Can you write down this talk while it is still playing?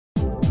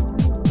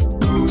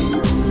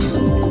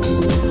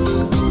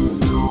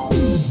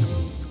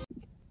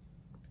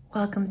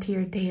Welcome to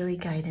your daily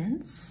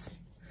guidance.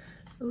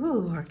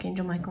 Ooh,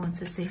 Archangel Michael wants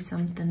to say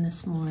something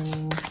this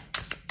morning.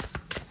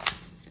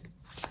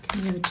 Can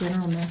you have a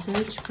general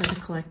message for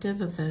the collective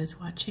of those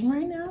watching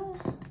right now?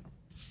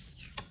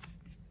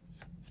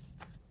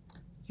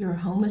 Your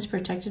home is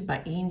protected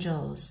by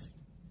angels.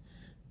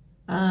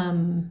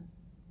 Wow.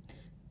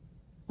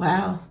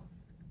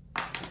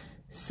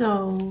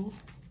 So,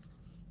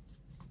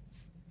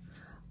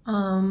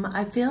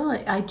 I feel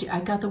like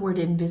I got the word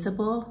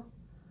invisible.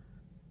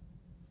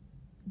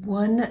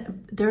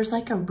 There's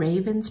like a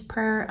Raven's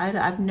prayer.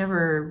 I've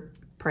never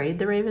prayed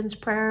the Raven's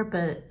prayer,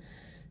 but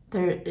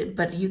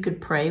you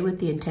could pray with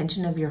the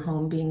intention of your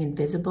home being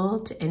invisible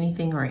to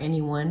anything or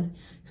anyone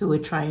who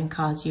would try and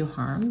cause you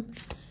harm.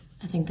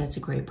 I think that's a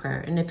great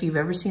prayer. And if you've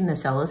ever seen the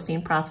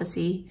Celestine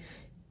prophecy,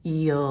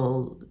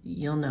 you'll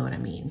know what I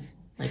mean.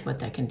 Like what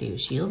that can do.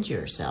 Shield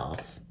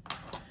yourself.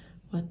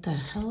 What the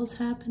hell is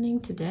happening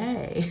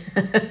today?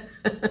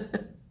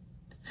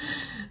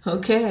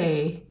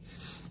 Okay.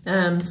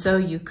 So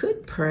you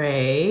could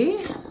pray,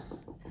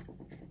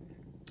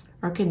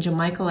 Archangel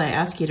Michael, I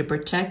ask you to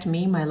protect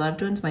me, my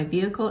loved ones, my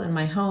vehicle, and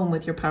my home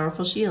with your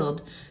powerful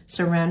shield.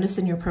 Surround us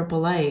in your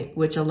purple light,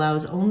 which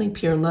allows only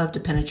pure love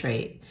to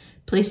penetrate.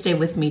 Please stay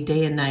with me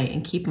day and night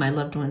and keep my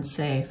loved ones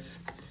safe.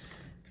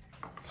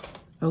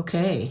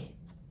 Okay.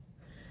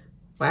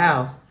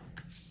 Wow.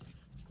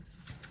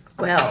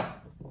 Well,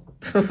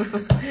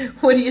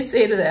 what do you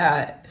say to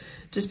that?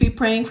 Just be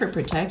praying for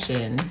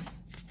protection.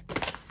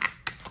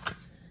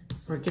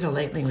 Or get a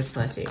light language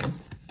blessing.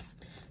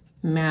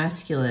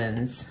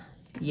 Masculines,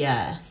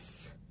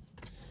 yes.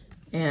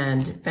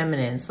 And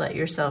feminines, let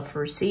yourself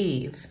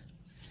receive.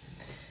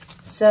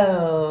 So,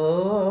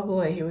 oh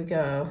boy, here we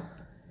go.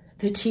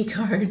 The T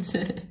cards.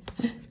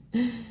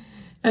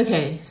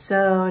 Okay,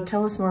 so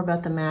tell us more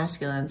about the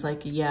masculines.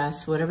 Like,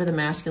 yes, whatever the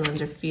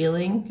masculines are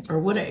feeling, or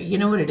what, you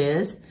know what it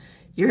is?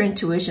 Your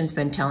intuition's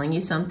been telling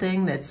you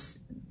something that's,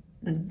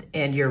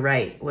 and you're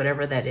right.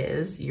 Whatever that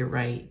is, you're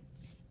right.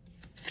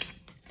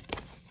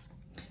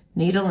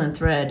 Needle and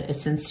thread, a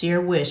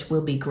sincere wish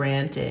will be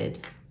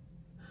granted.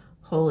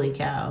 Holy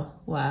cow.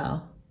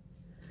 Wow.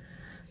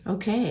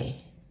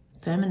 Okay.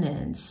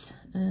 Feminines.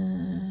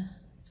 I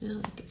feel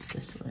like it's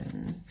this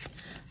one.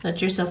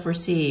 Let yourself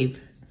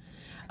receive.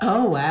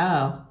 Oh,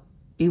 wow.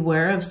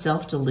 Beware of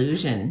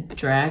self-delusion.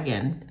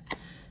 Dragon.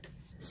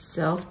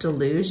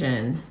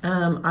 Self-delusion.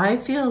 I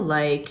feel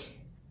like...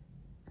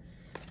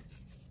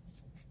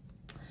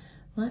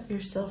 Let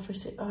yourself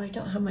receive. Oh, I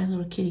don't have my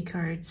little kitty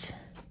cards.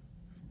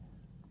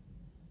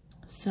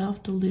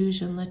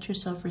 Self-delusion, let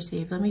yourself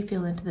receive. Let me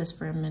feel into this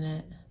for a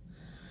minute.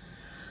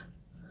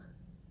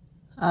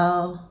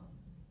 Oh,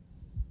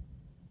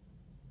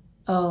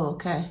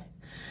 okay.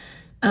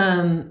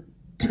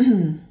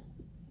 It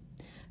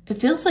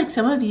feels like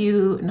some of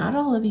you, not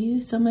all of you,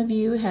 some of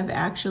you have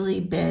actually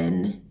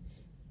been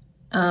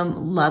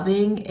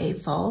loving a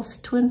false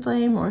twin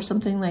flame or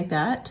something like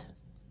that.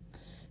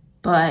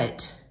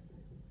 But,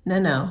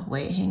 no,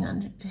 wait, hang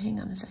on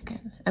a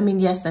second. I mean,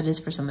 yes, that is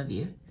for some of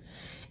you.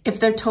 If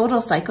they're total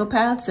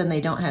psychopaths and they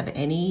don't have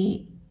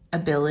any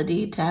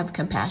ability to have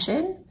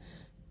compassion,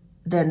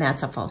 then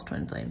that's a false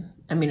twin flame.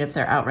 I mean, if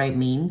they're outright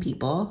mean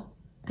people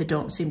that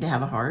don't seem to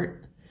have a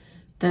heart,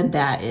 then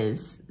that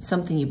is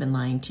something you've been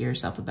lying to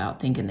yourself about,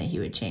 thinking that he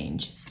would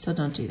change. So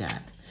don't do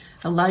that.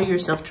 Allow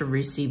yourself to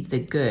receive the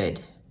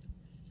good.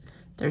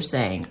 They're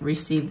saying,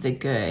 receive the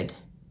good.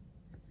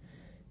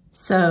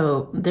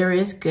 So there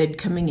is good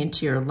coming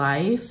into your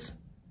life,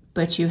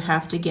 but you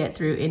have to get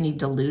through any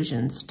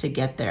delusions to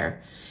get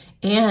there.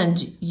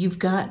 And you've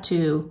got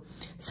to,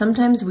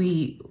 sometimes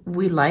we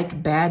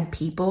like bad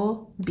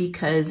people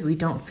because we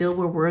don't feel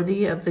we're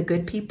worthy of the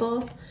good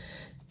people.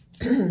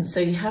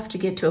 So you have to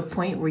get to a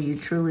point where you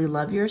truly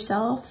love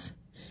yourself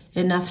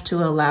enough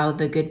to allow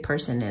the good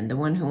person in, the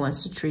one who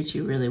wants to treat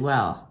you really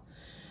well.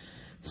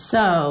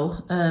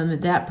 So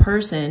that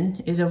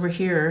person is over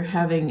here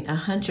having a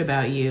hunch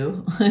about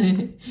you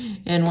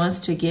and wants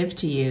to give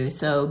to you.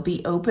 So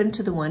be open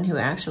to the one who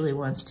actually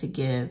wants to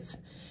give,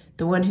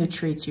 the one who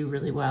treats you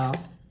really well.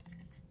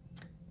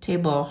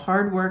 Table,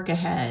 hard work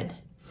ahead.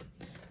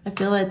 I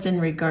feel it's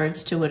in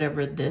regards to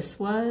whatever this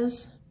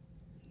was.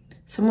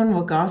 Someone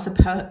will gossip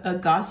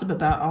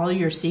about all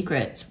your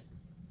secrets.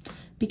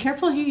 Be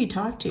careful who you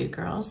talk to,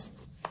 girls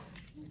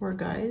or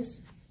guys.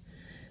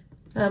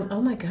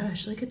 Oh my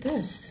gosh, look at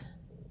this.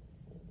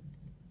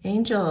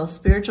 Angel,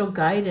 spiritual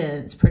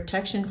guidance,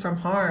 protection from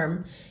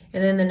harm.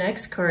 And then the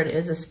next card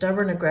is a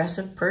stubborn,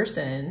 aggressive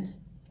person.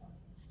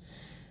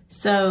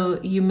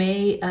 So you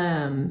may,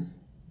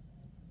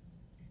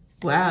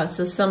 wow,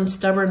 so some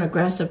stubborn,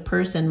 aggressive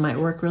person might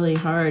work really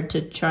hard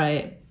to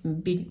try,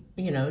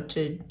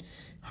 to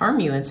harm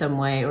you in some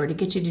way or to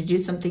get you to do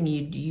something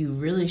you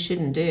really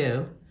shouldn't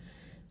do.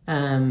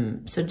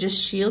 So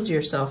just shield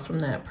yourself from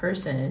that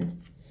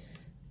person.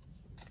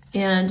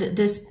 And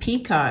this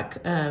peacock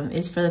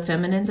is for the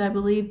feminines, I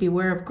believe.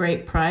 Beware of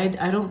great pride.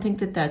 I don't think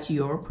that that's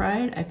your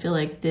pride. I feel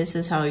like this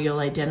is how you'll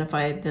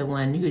identify the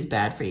one who's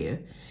bad for you.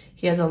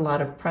 He has a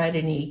lot of pride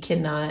and he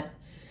cannot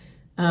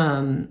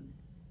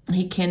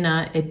He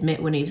cannot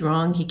admit when he's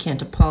wrong. He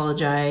can't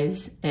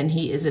apologize, and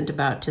he isn't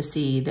about to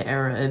see the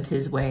error of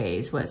his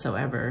ways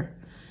whatsoever.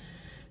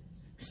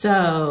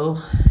 So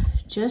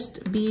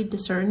just be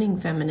discerning,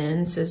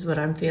 feminines, is what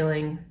I'm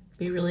feeling.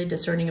 Be really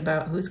discerning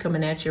about who's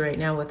coming at you right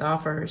now with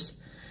offers.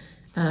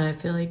 I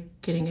feel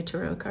like getting a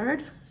tarot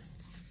card.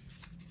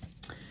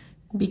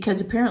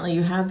 Because apparently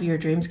you have your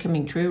dreams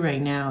coming true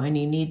right now, and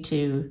you need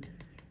to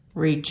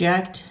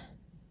reject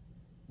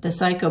the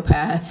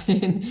psychopath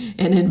and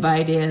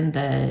invite in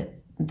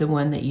the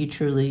one that you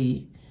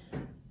truly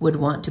would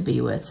want to be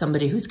with.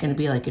 Somebody who's going to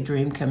be like a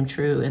dream come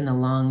true in the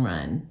long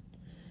run.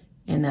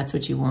 And that's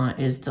what you want,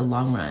 is the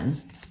long run.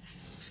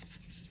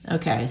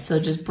 Okay, so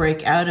just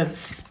break out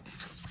of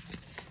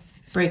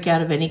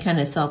any kind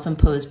of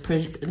self-imposed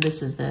prison.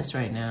 This is this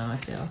right now, I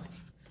feel.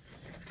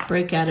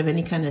 Break out of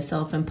any kind of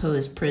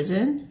self-imposed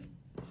prison.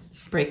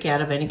 Break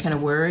out of any kind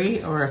of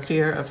worry or a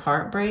fear of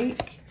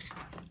heartbreak,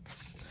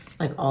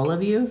 like all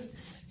of you,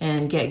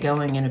 and get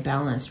going in a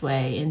balanced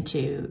way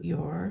into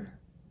your,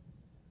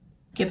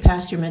 get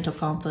past your mental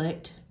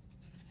conflict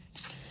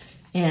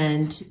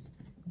and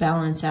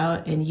balance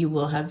out, and you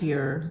will have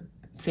your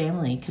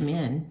family come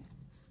in.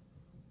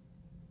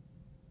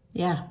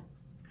 Yeah.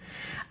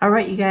 All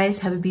right, you guys,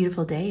 have a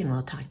beautiful day, and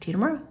we'll talk to you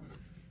tomorrow.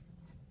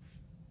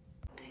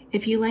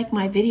 If you like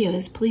my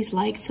videos, please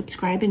like,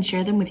 subscribe, and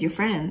share them with your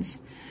friends.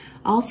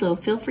 Also,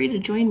 feel free to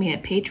join me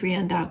at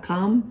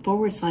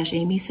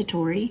patreon.com/Amy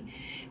Satori,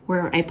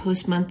 where I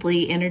post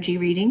monthly energy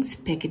readings,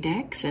 pick a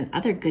decks, and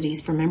other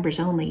goodies for members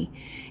only,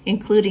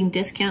 including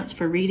discounts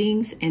for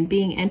readings and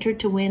being entered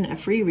to win a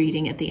free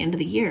reading at the end of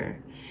the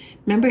year.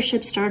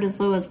 Memberships start as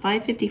low as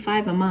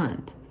 $5.55 a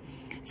month.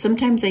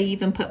 Sometimes I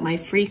even put my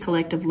free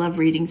collective love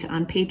readings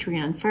on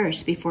Patreon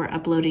first before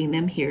uploading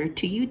them here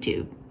to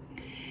YouTube.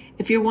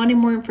 If you're wanting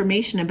more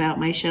information about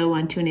my show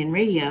on TuneIn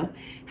Radio,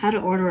 how to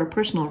order a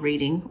personal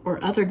reading,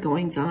 or other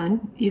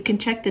goings-on, you can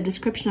check the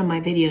description of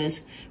my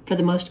videos for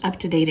the most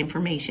up-to-date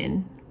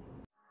information.